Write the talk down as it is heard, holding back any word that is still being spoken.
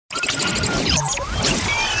Welcome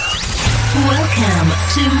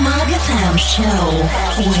to Magafam Show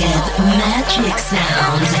with Magic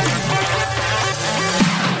Sound.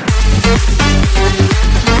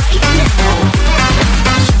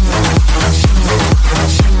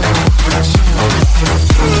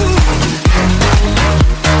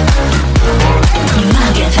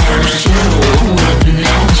 Magafam Show with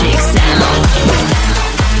Magic Sound.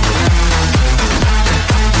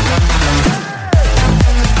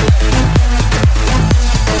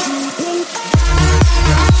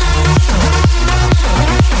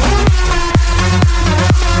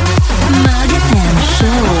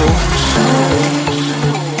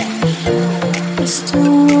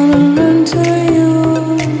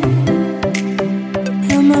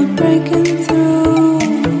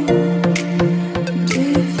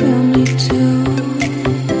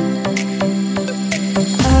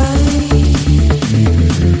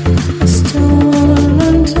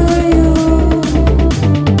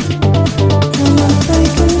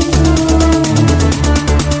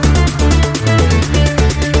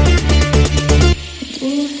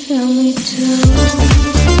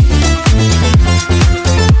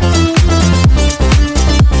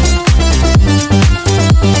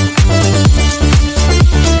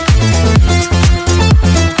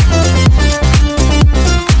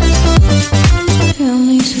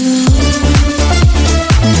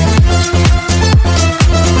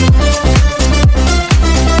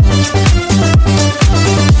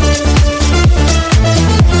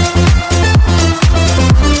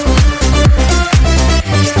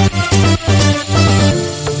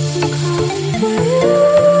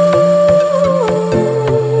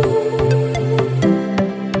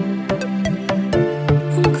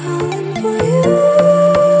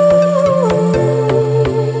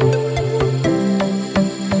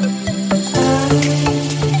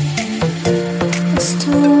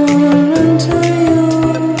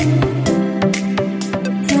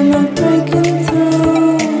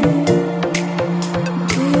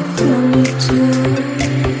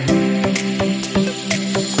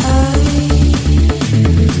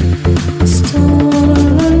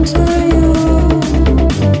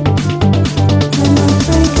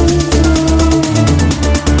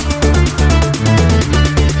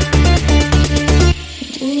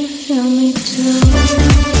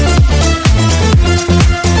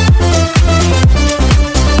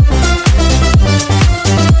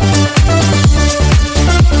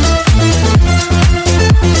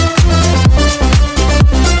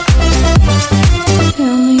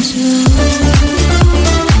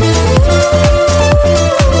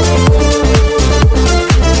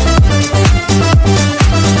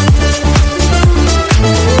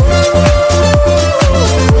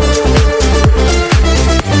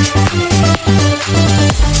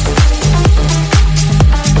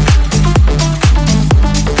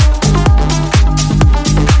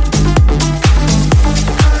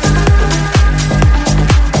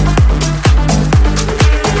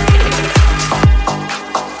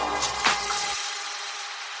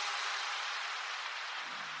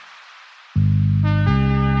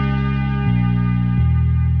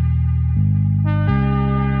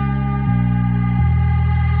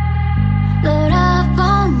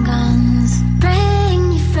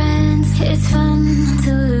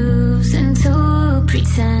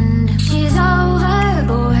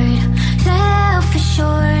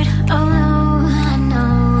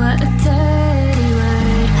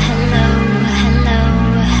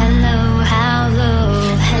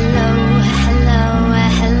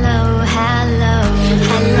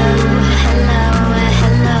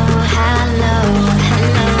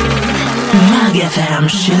 FM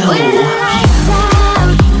Show.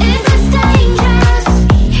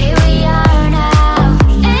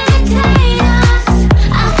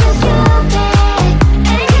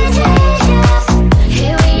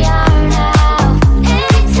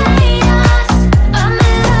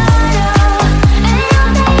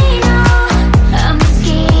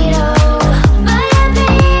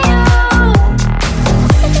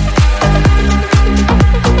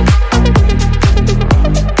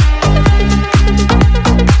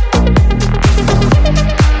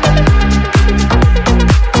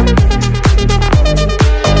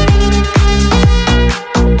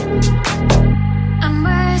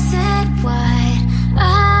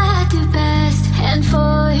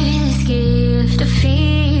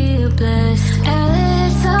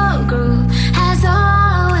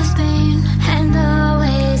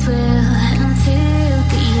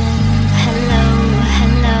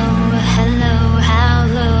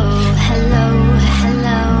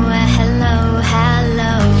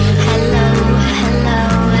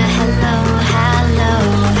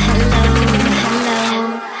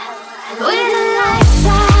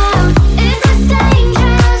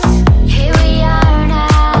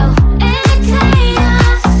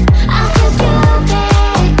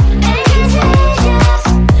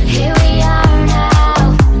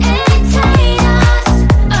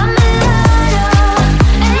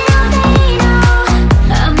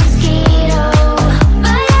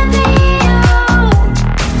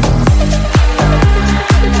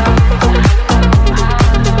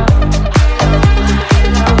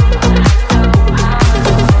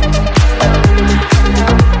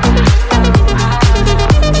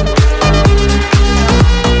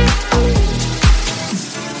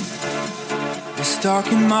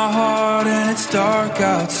 it's dark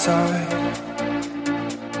outside.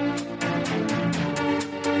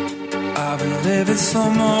 I've been living slow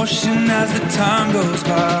motion as the time goes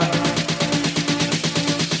by.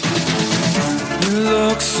 You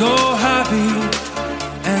look so happy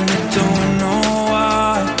and you don't know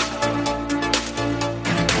why.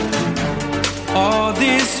 All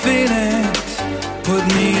these feelings put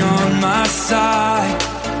me on my side.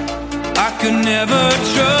 I could never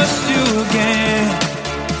trust you again.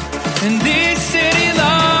 And these city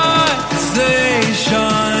lights, they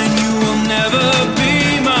shine. You will never be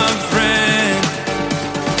my friend.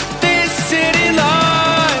 These city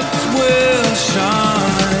lights will shine.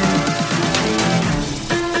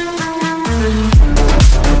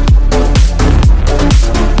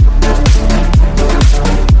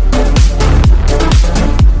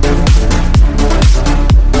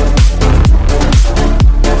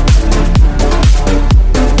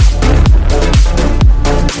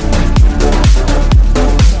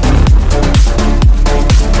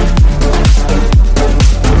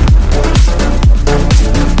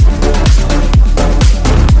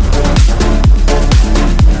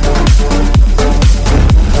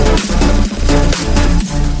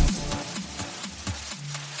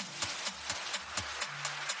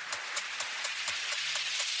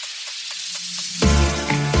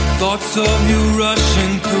 Thoughts of you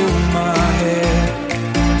rushing through my head.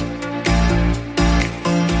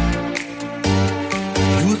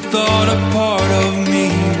 You thought a part of me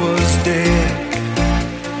was dead.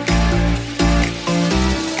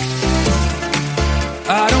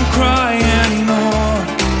 I don't cry anymore.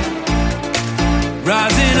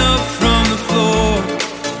 Rising up from the floor.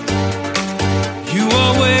 You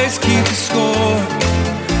always keep the score.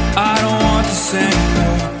 I don't want to say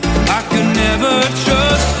anymore. I could never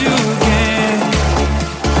trust you again.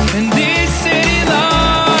 And these city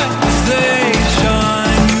lights, they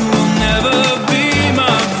shine. You will never be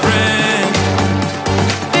my friend.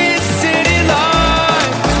 These city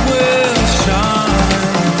lights will shine.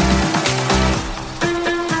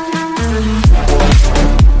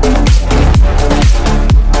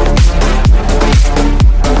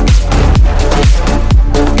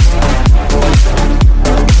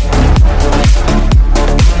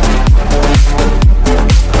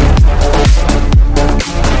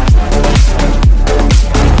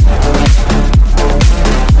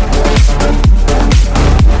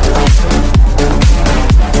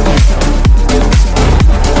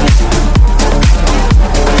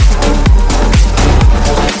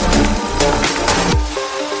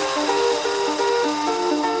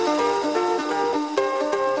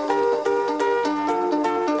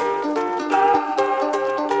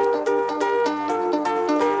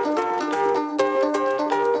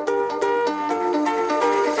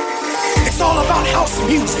 It's all about house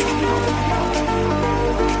music.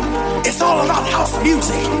 It's all about house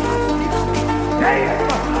music.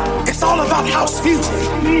 It's all about house music.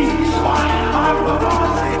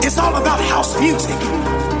 It's all about house music.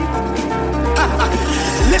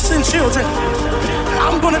 Listen, children,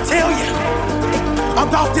 I'm gonna tell you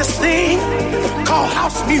about this thing called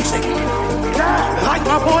house music. Like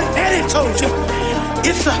my boy Eddie told you,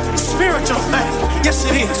 it's a spiritual thing. Yes,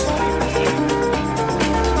 it is.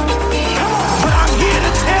 Here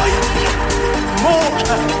to tell you more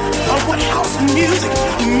of what house music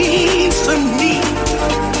means to me.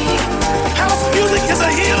 House music is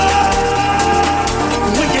a healer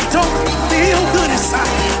when you don't feel good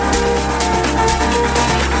inside.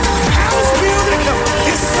 House music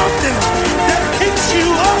is something that picks you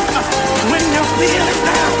up when you're feeling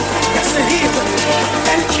down. Yes, it is.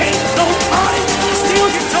 And can't nobody steal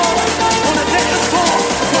your joy on the dance floor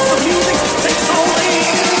once the music takes over.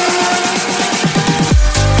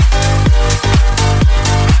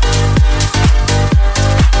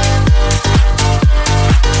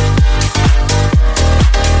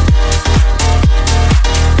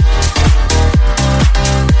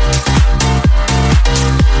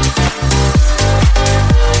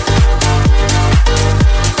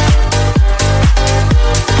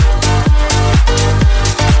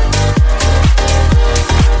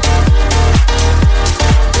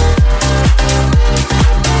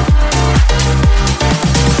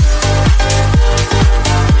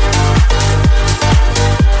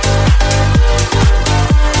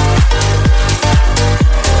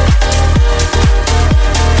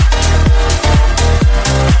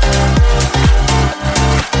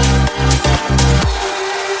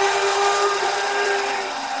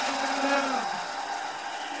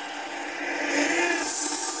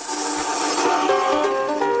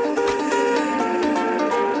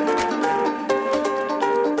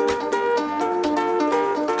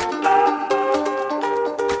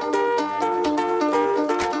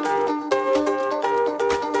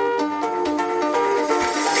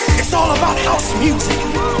 about house music.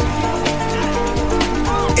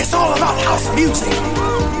 It's all about house music.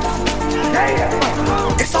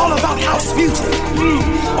 It's all about house music.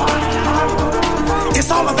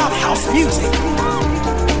 It's all about house music.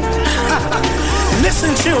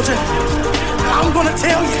 Listen, children, I'm gonna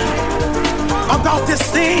tell you about this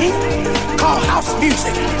thing called house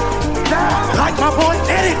music. Like my boy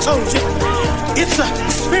Eddie told you, it's a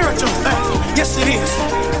spiritual thing. Yes, it is.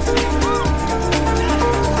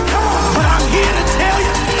 But I'm here to tell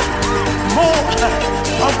you more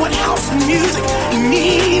of what house music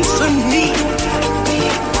means to me.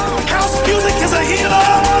 House music is a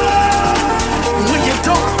healer when you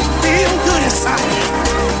don't feel good inside.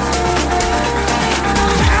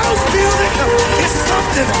 House music is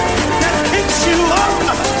something that picks you up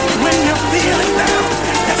when you're feeling down.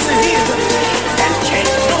 Yes, it is. And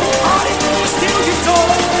can't nobody steal your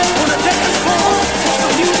joy on the dance floor. It's the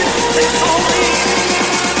music that's on me.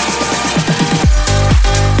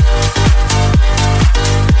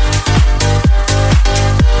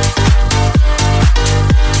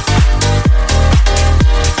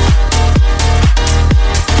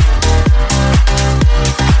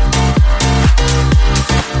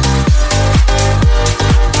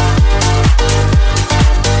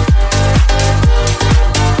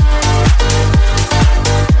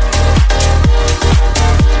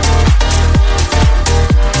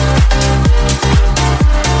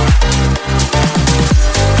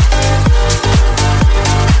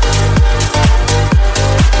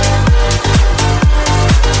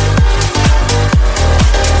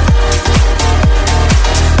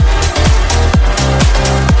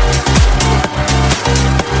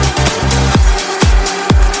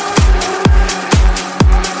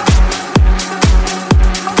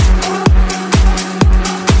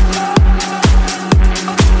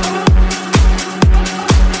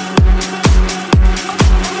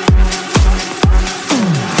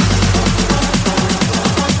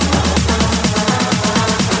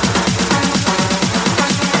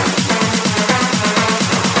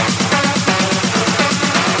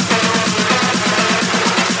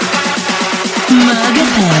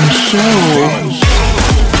 Show.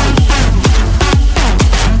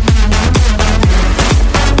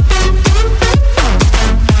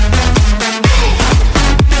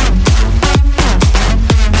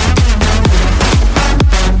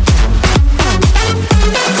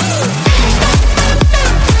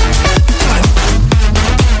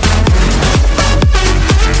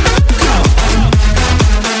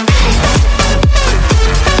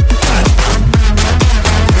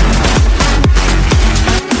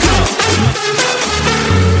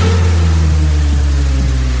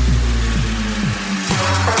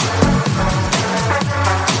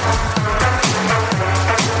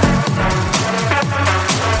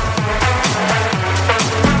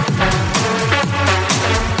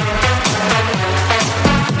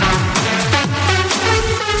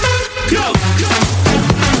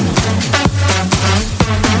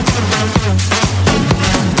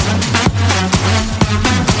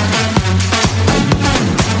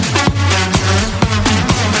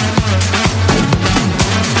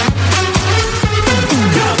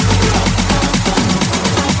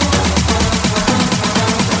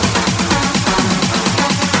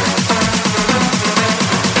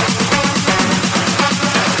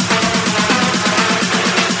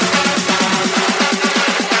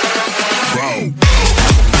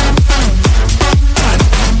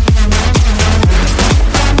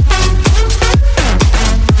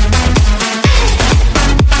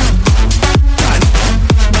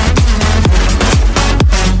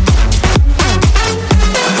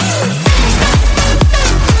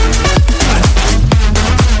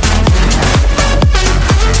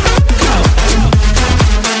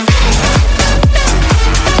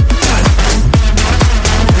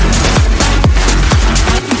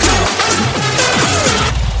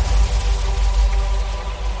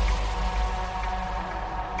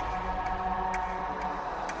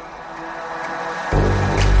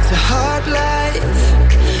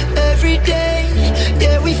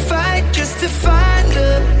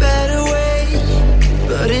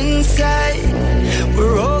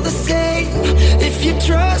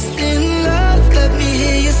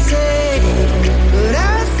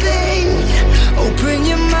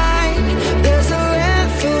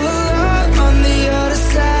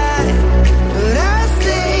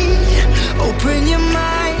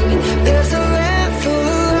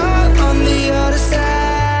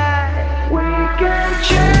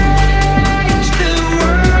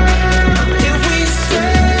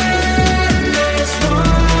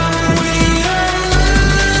 We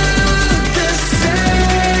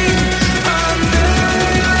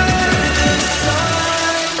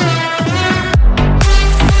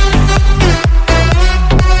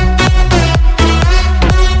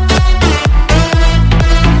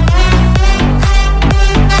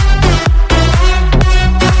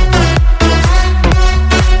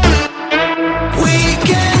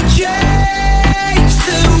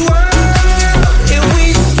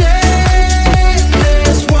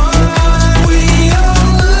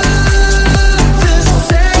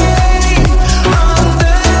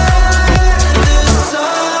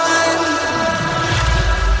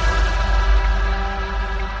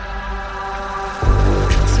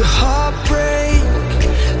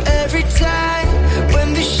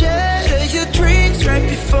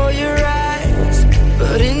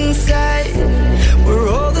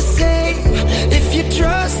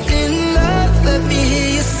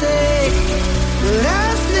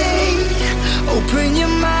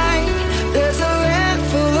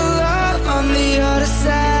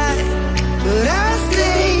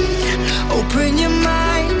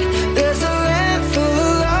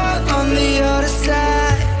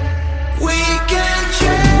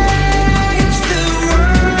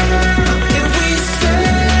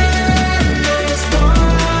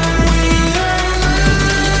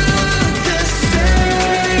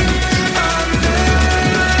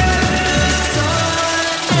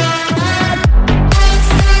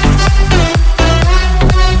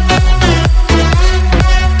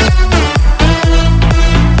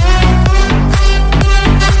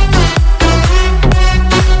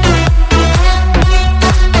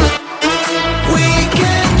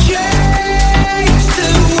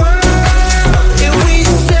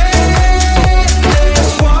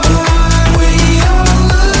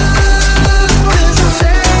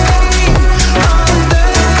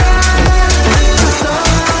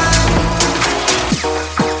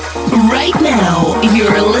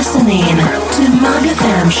listening to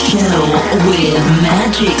Magatham Show with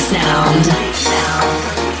Magic Sound.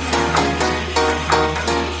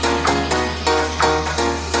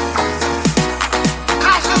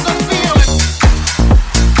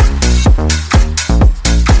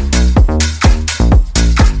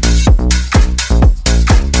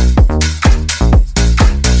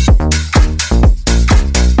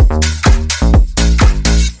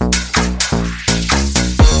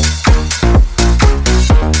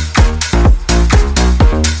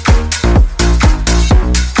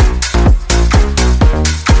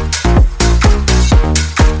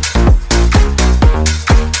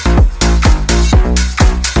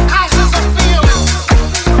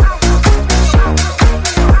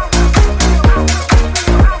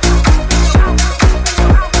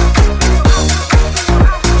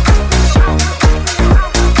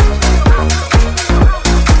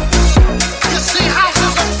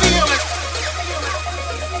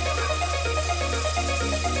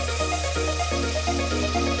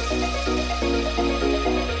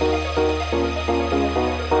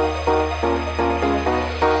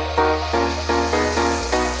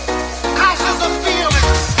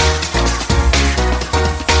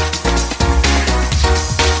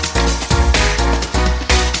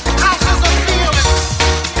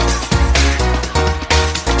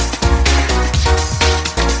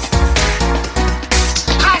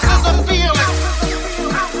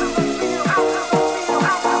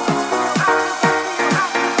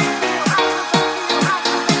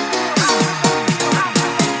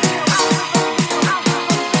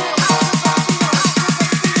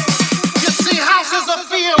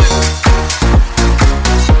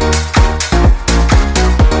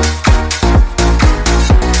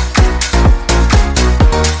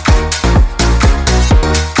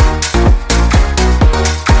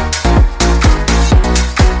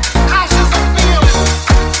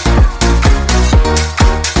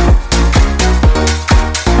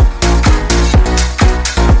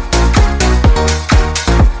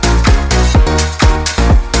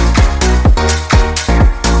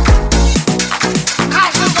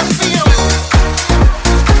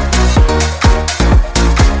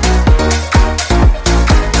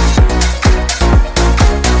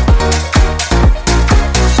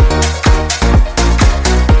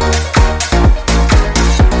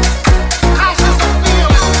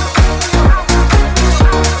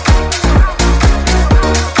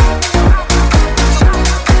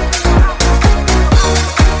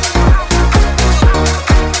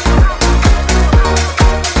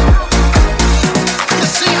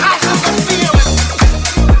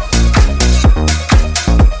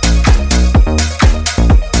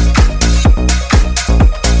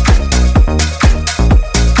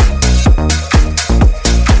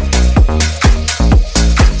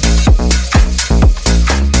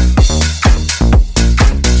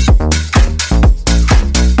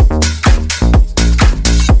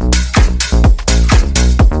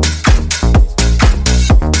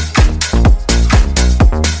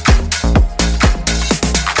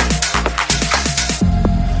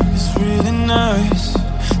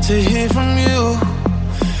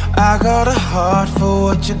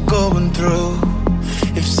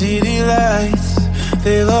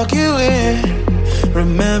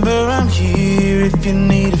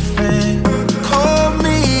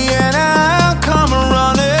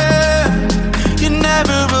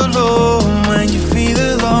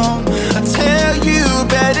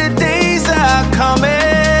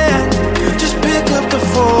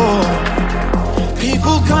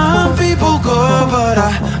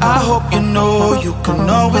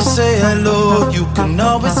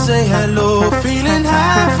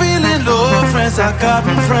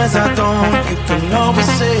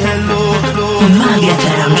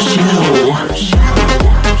 Magatham Show.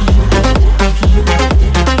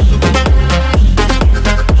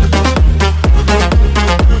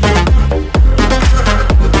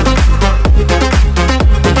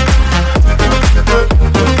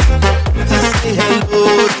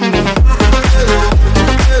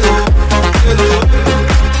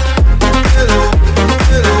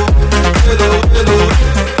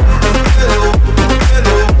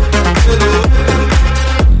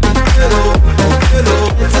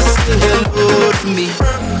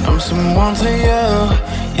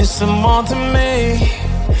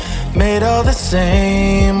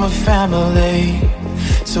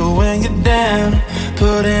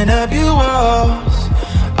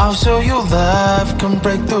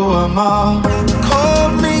 Break through them all. Call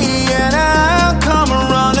me and I'll come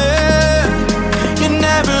running. You're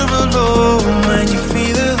never alone when you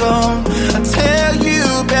feel alone. I tell you,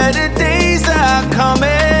 better days are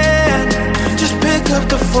coming. Just pick up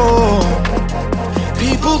the phone. before.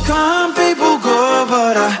 People come, people go,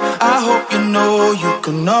 but I hope you know you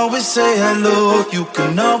can always say hello. You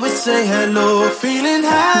can always say hello. Feeling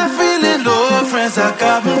high, feeling low. Friends I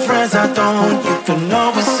got and friends I don't. You can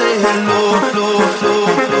always say hello, hello, hello,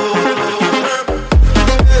 hello,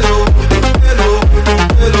 hello, hello, hello,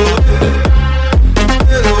 hello,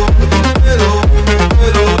 hello, hello,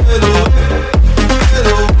 hello, hello, hello,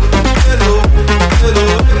 hello, hello,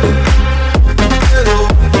 hello.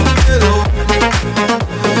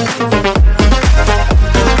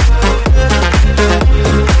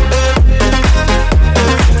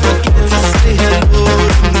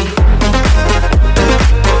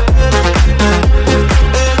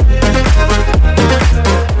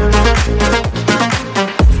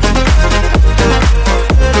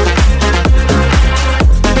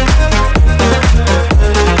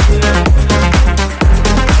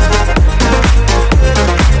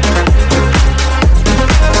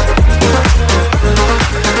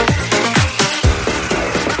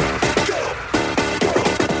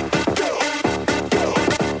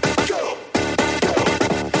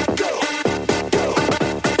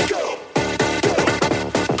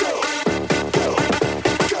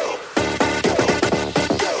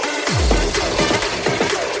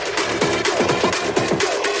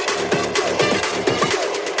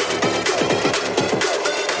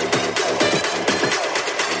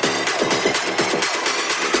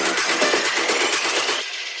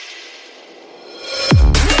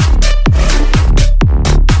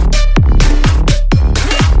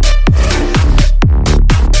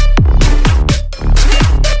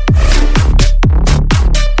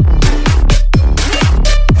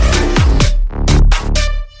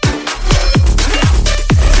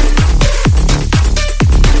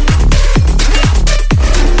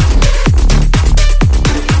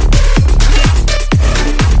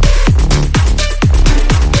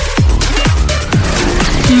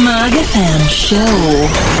 MagFM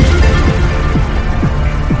Show.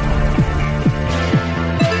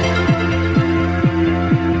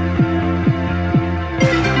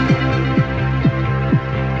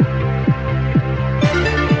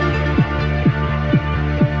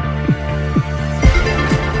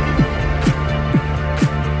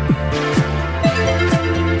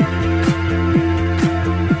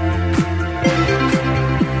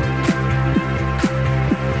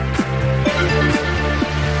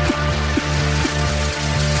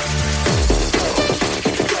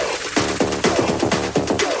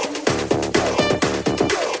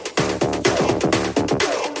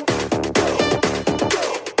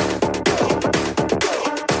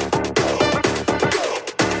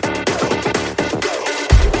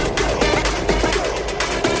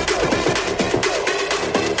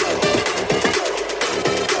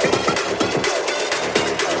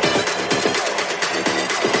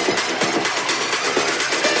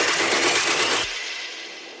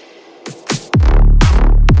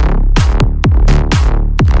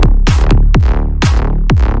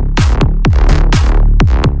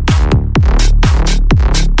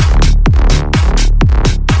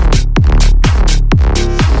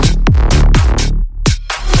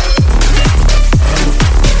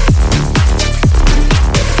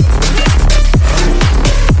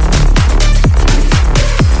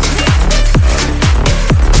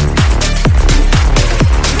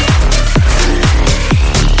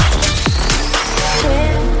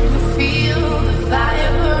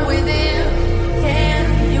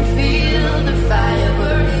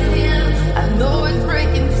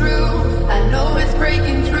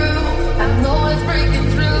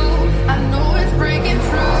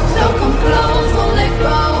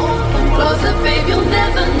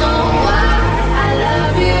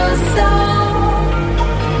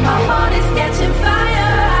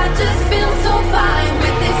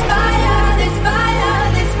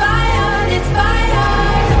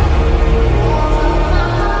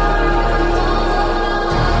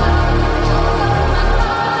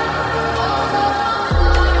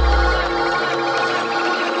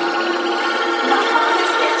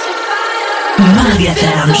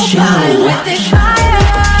 MagFM Show.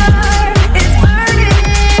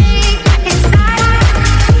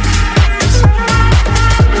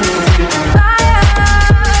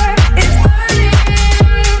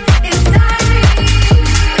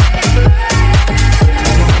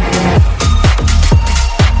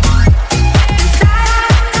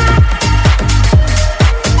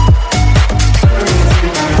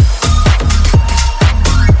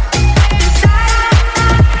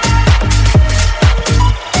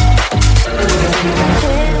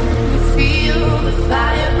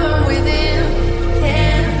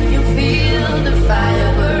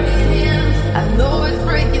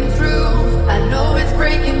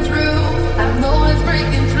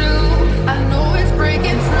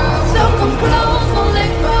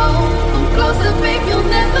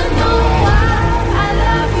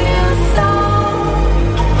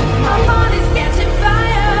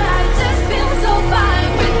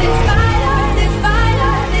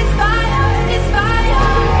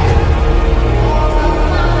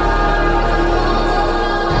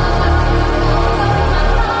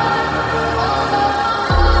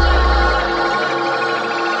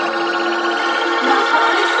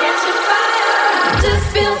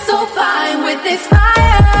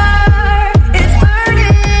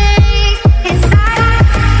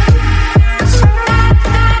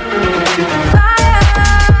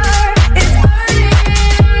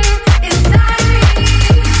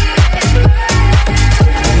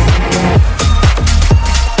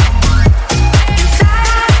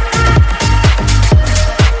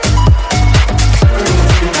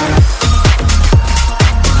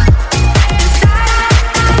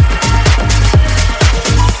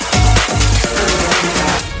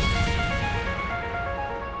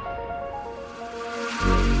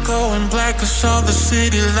 going black 'cause all the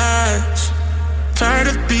city lights. Tired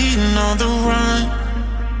of being on the run.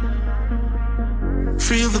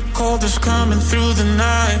 Feel the cold is coming through the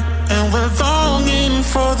night, and we're longing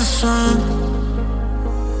for the sun.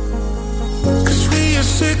 'Cause we are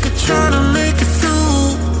sick of trying to make it through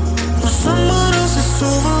when someone else is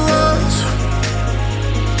over us.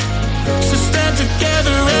 So stand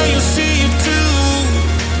together and you'll see it too.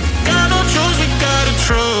 Got no choice, we gotta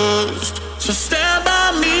trust. So stand by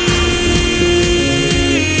me,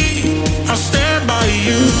 I'll stand by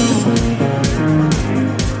you.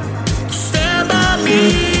 Stand by me,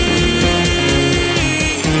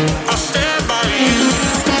 I'll stand by you.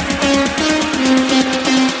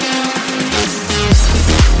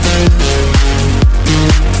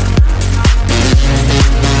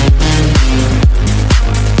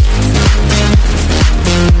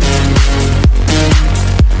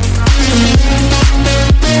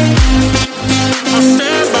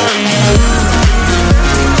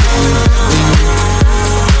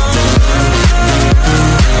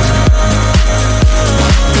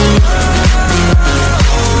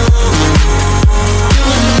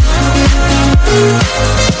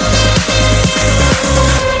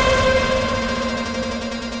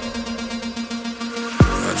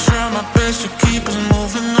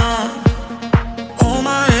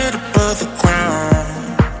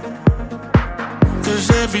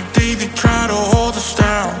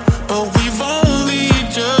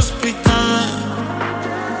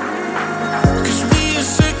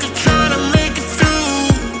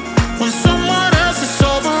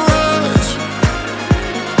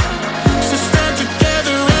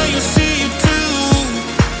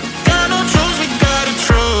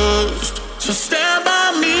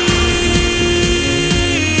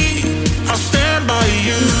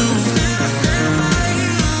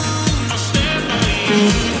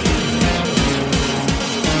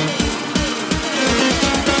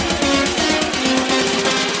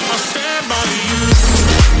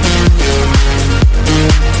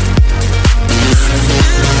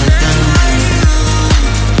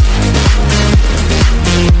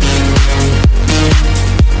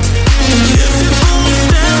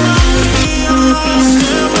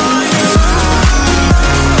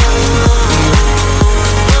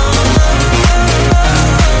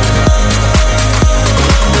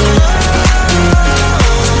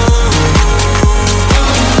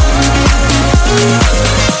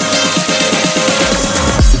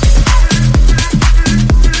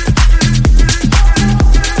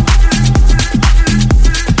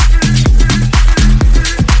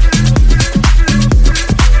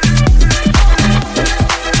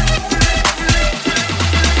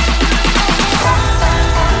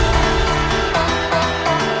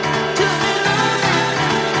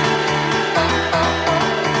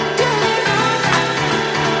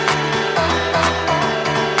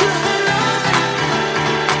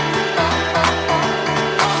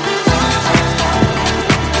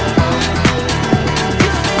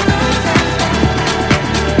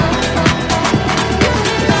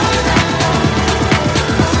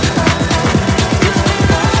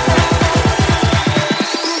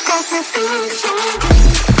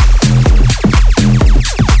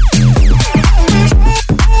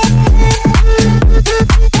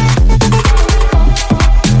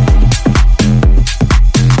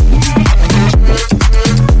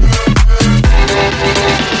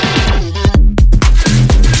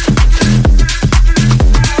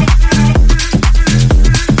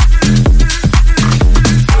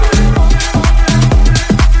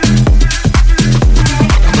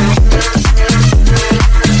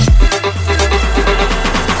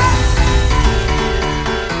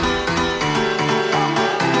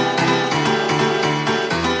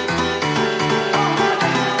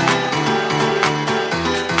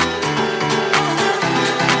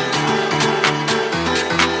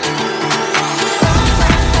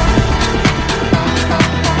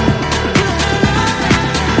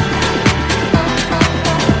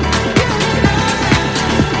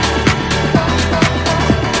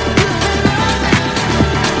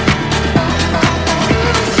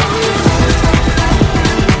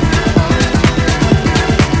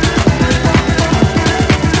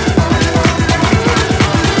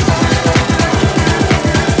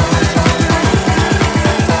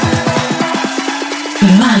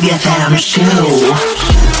 FM Show.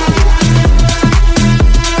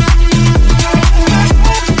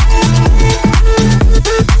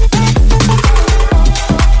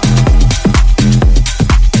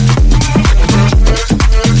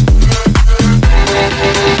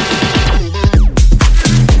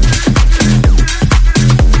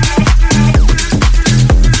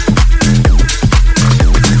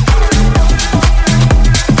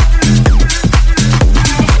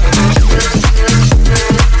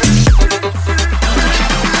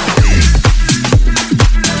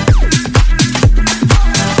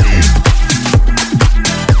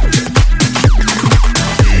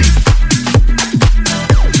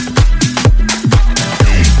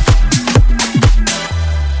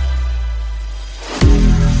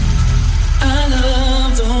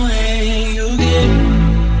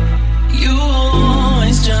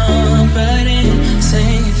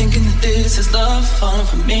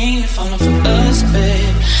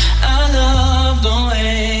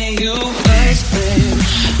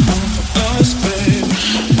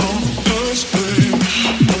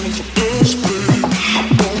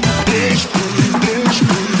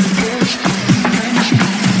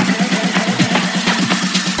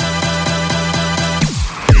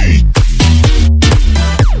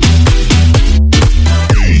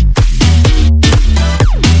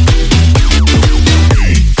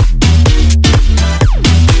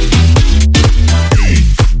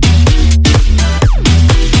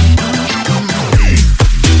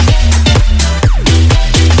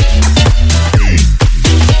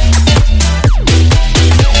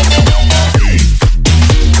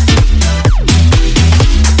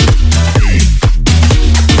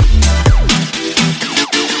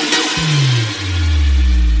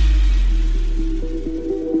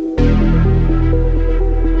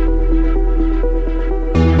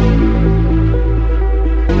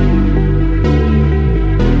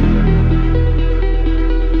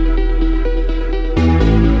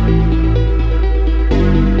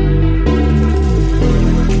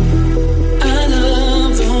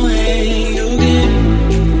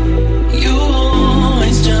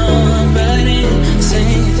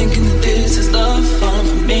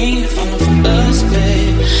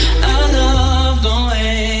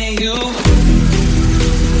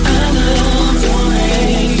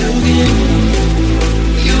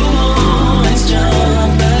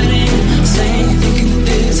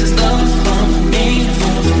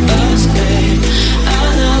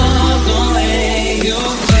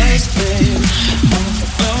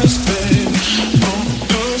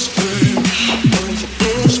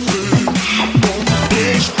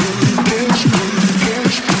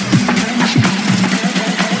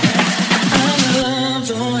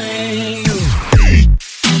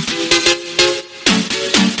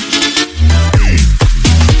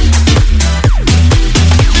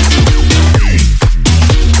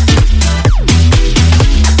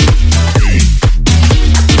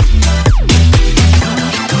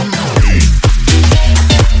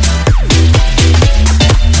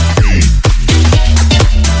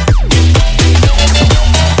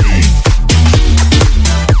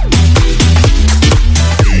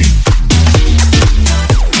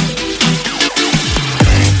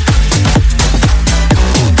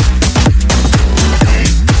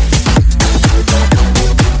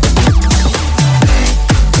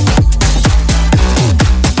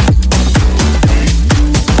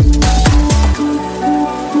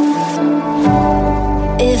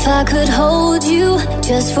 I could hold you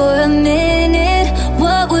just for a minute,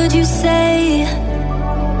 what would you say?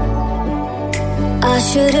 I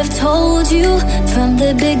should have told you from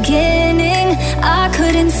the beginning I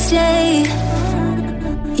couldn't stay.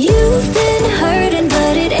 You've been hurting,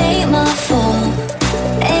 but it ain't my fault.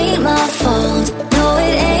 Ain't my fault. No,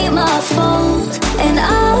 it ain't my fault. And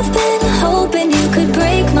I've been hoping you could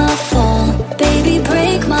break my fall. Baby,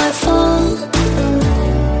 break my fall.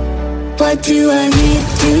 What do I need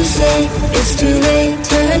to say? It's too late,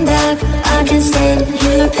 turn back. I can stand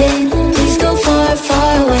your pain. Please go far,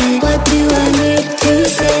 far away. What do I need to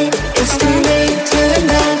say? It's too late, turn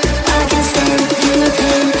back. I can stand your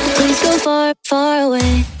pain. Please go far, far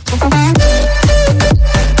away.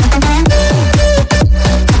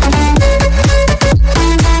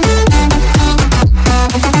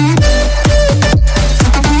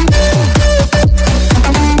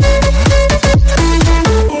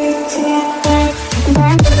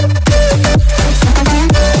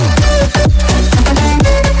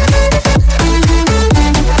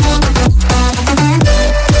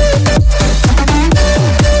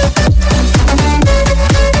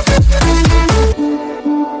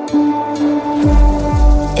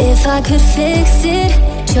 If I could fix it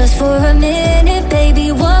just for a minute,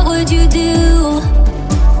 baby, what would you do?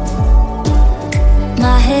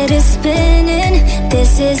 My head is spinning,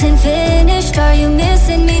 this isn't finished. Are you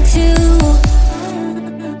missing me too?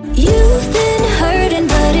 You've been hurting,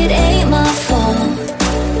 but it ain't my fault.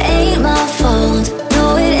 Ain't my fault.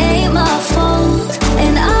 No, it ain't my fault.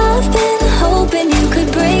 And I've been hoping you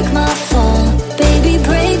could break my fall. Baby,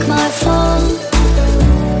 break my fall.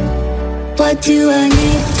 What do I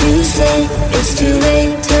need to say? It's too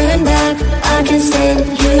late, turn back. I can stand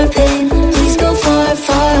your pain. Please go far,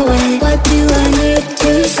 far away. What do I need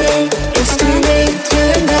to say? It's too late,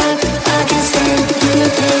 turn back. I can stand your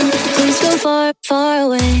pain. Please go far, far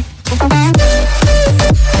away.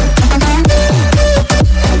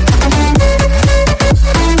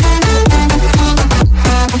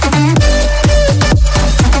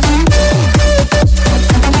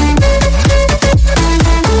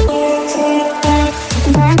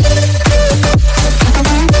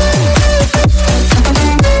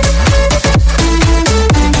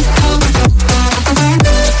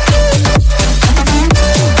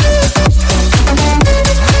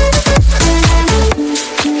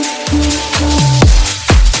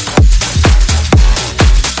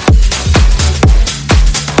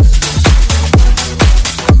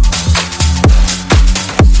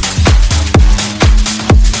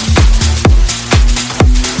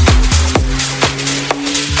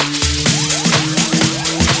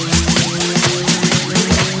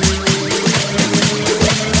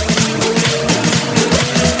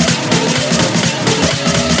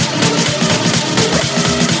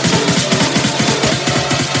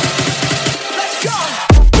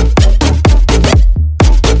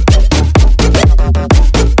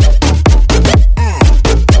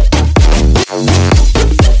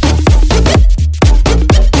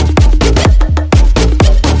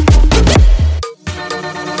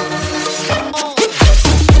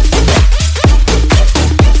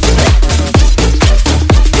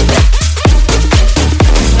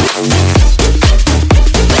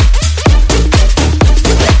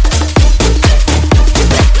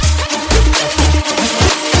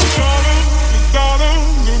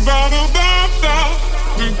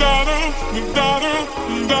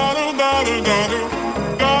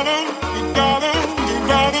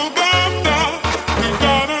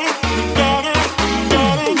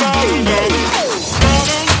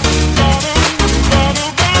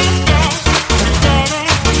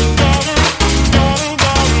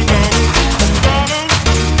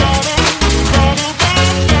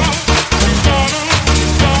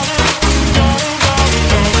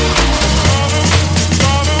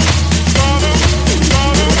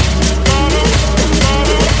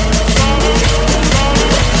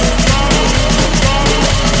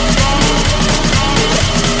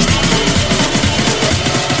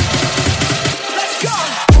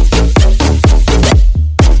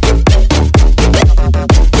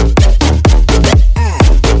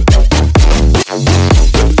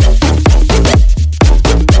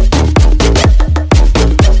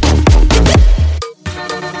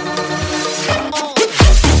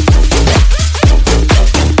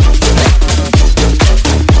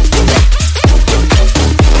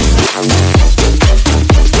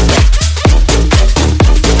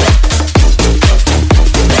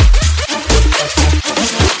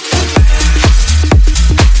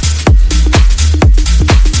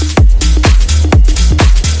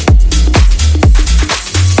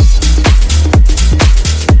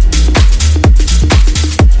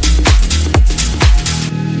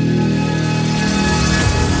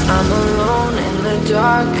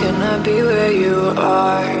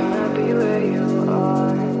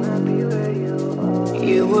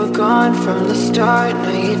 start, now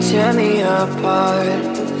you tear me apart.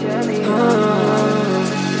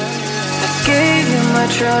 I gave you my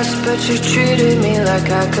trust, but you treated me like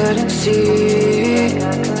I couldn't see.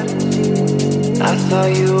 I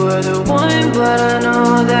thought you were the one, but I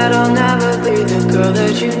know that I'll never be the girl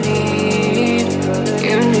that you need.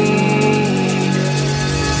 You need.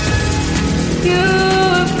 You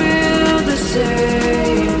feel the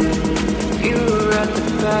same. You were at the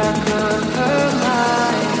back of her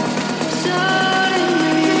mind.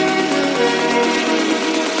 Suddenly the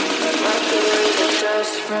rain wiped away the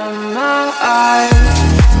dust from my eyes.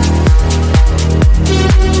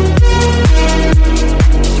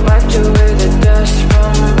 Wiped away the dust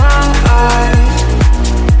from my eyes.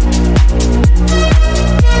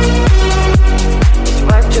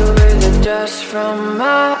 Wiped away the dust from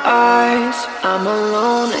my eyes. I'm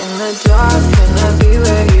alone in the dark, can I be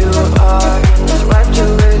where you are? Wiped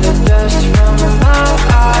away the dust from my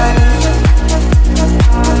eyes.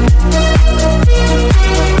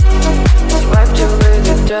 Wiped away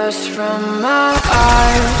the dust from my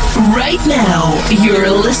eyes. Right now,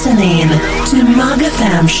 you're listening to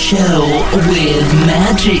MagaFam Show with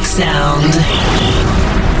Magic Sound.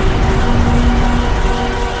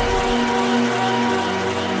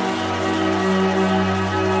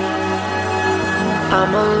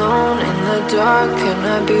 I'm alone in the dark, can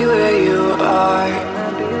I be where you are?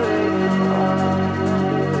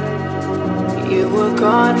 You were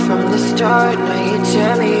gone from the start, now you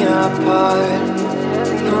tear me apart.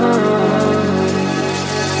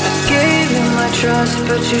 I gave you my trust,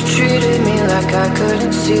 but you treated me like I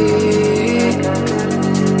couldn't see.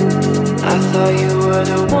 I thought you were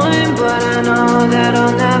the one, but I know that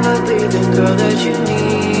I'll never be the girl that you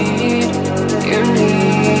need. You need.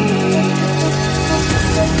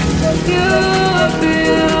 You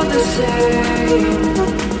feel the same.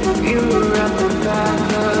 You were at the back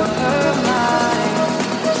of her mind.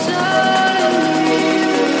 Suddenly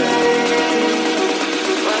the rain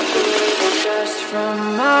wiped away the dust from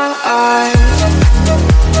my eyes.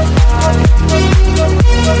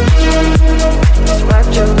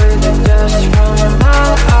 Wiped away the dust from my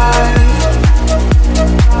eyes.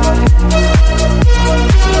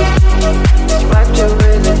 Wiped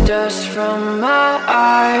away the dust from my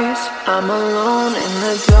eyes. I'm alone in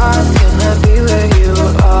the dark, can I be where you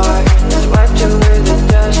are? Wiped away the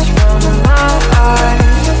dust from my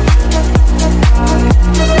eyes.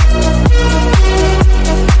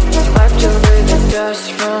 Wiped away the dust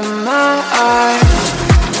from my eyes.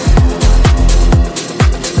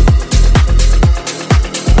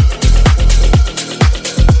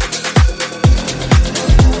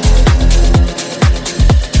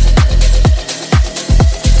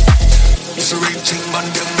 It's a real thing, man,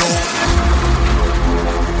 them know.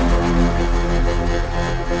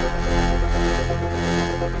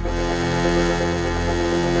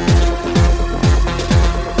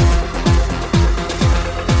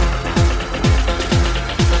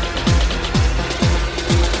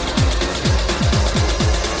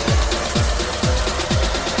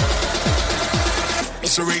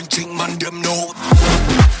 It's a real thing, man, them know.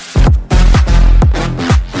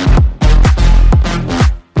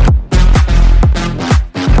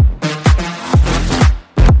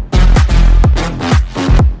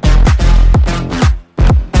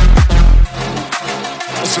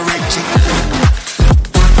 It's a real thing.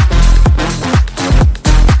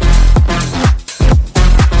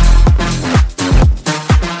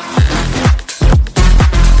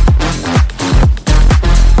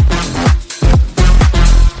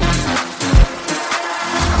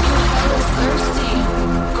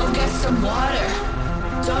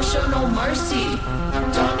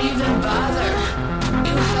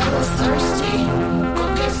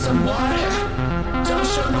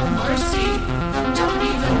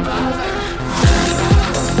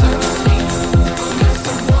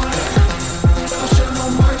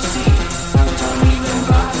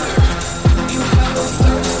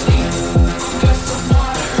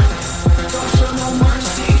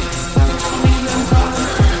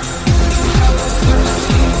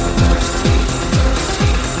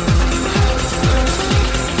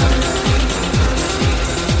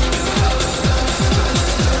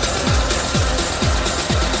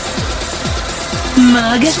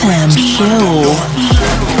 MagaFam Show.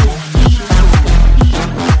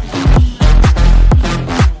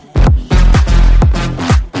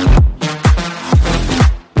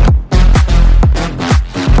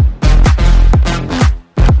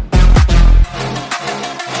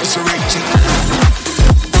 It's a real thing.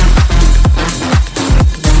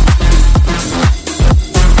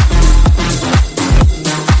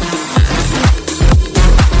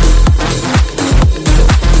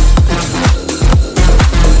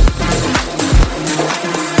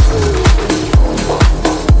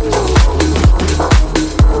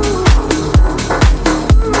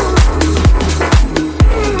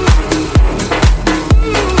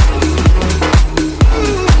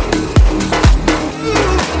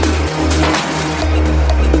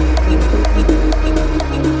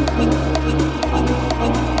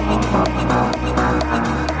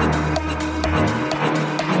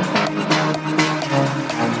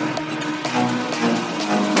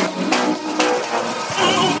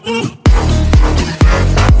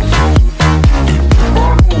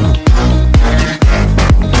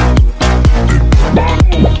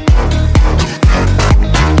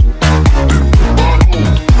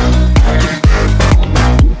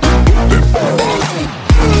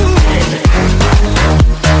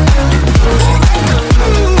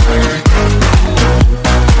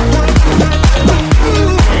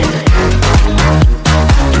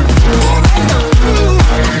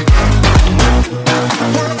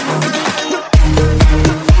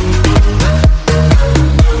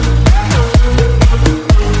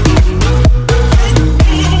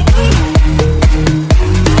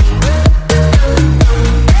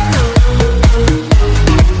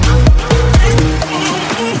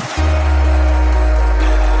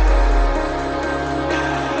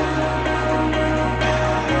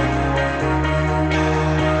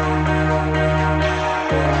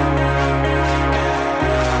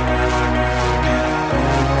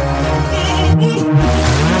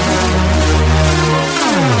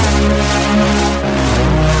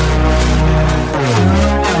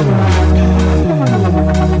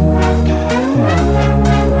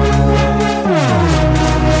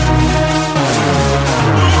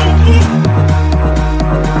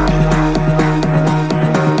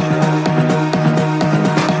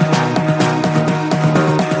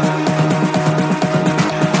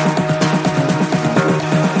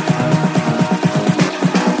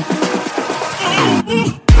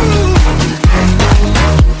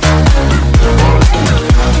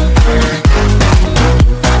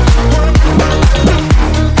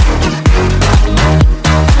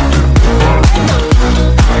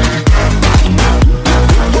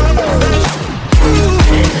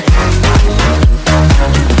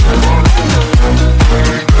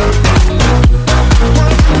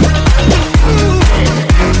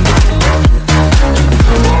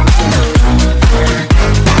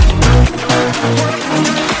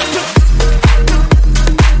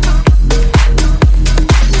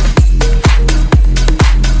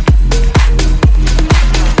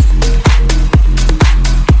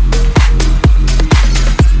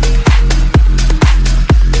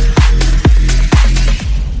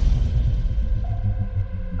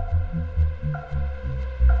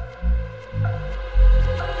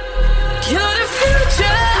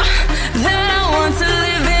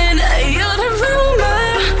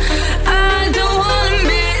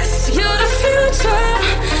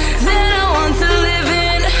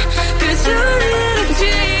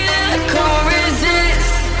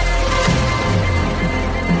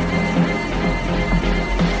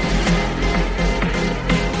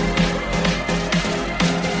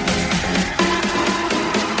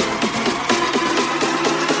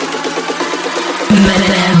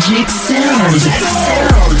 Magic Sound.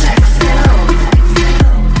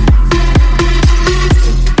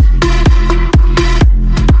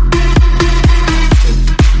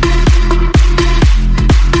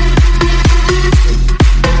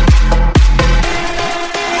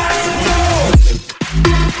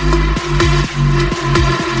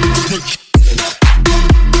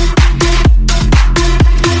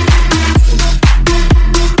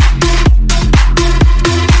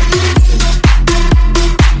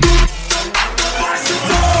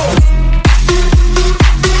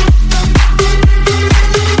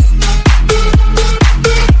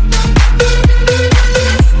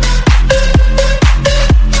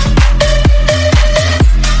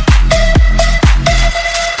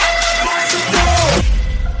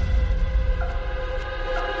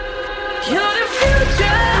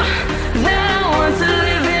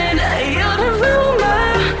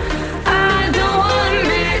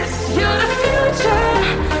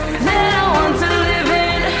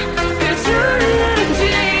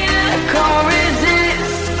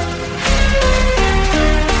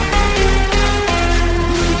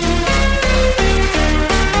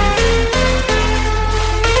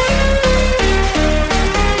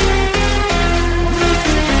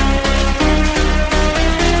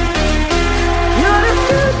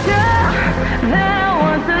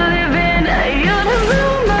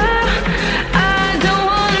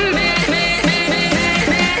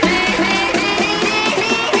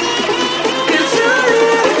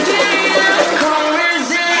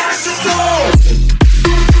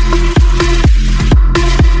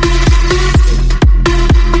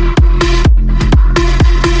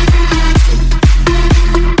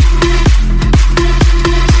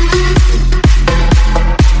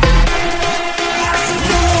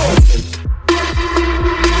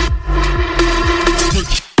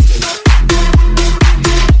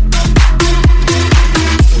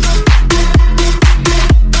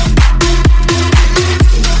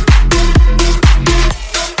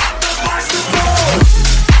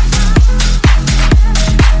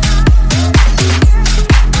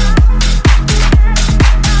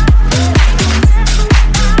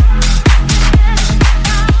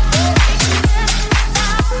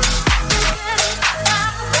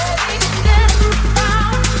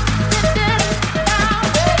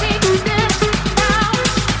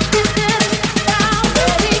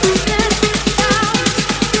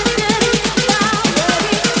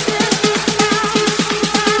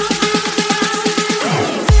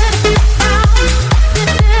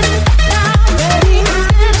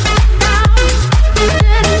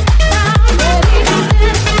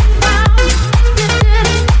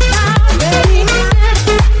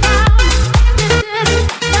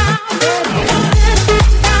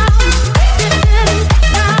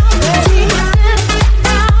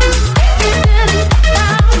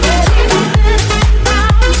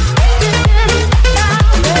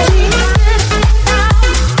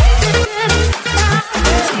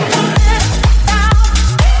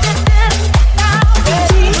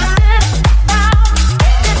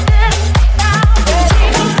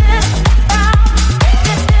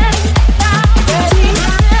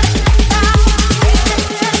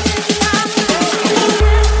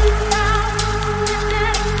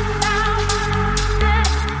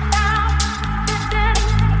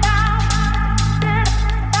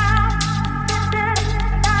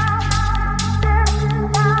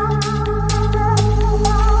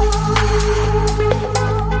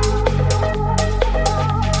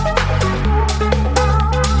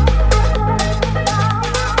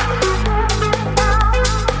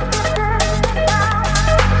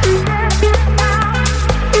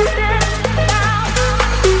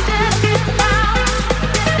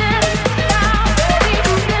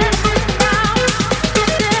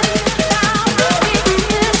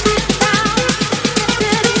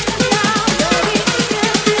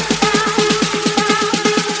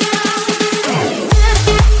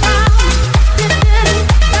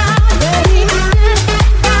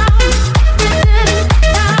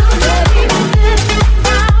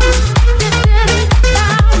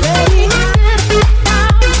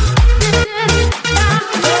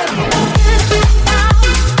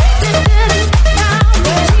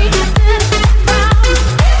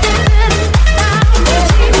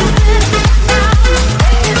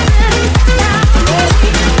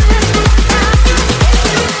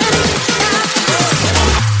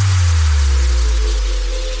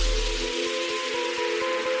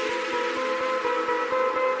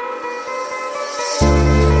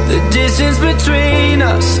 distance between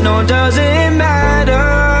us, no, doesn't matter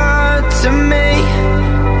to me.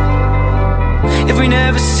 If we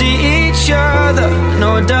never see each other,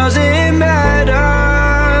 no, it doesn't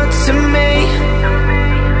matter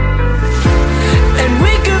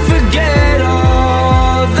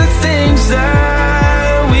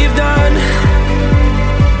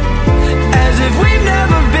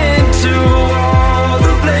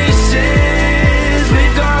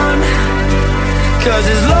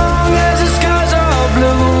long as the skies are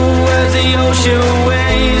blue, as the ocean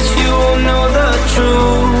waves, you will know the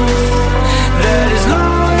truth. That as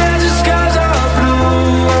long as the skies are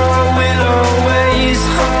blue, I will always,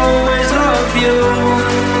 always love you.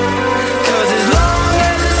 'Cause as long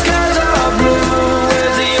as the skies are blue,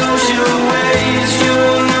 as the ocean waves, you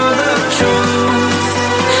will know the truth.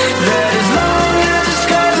 That as long as the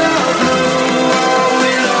skies are blue, I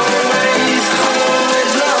will always,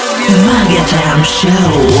 always love you. The Maggie FM Show.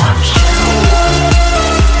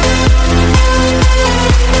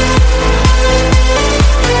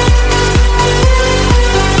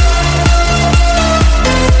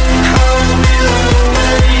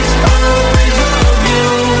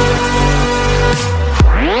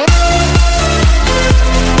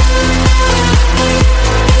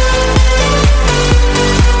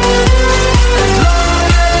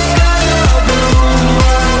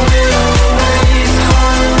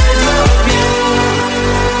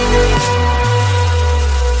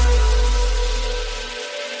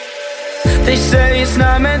 They say it's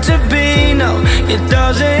not meant to be, no, it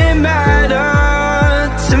doesn't matter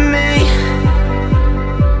to me.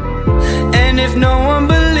 And if no one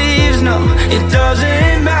believes, no, it doesn't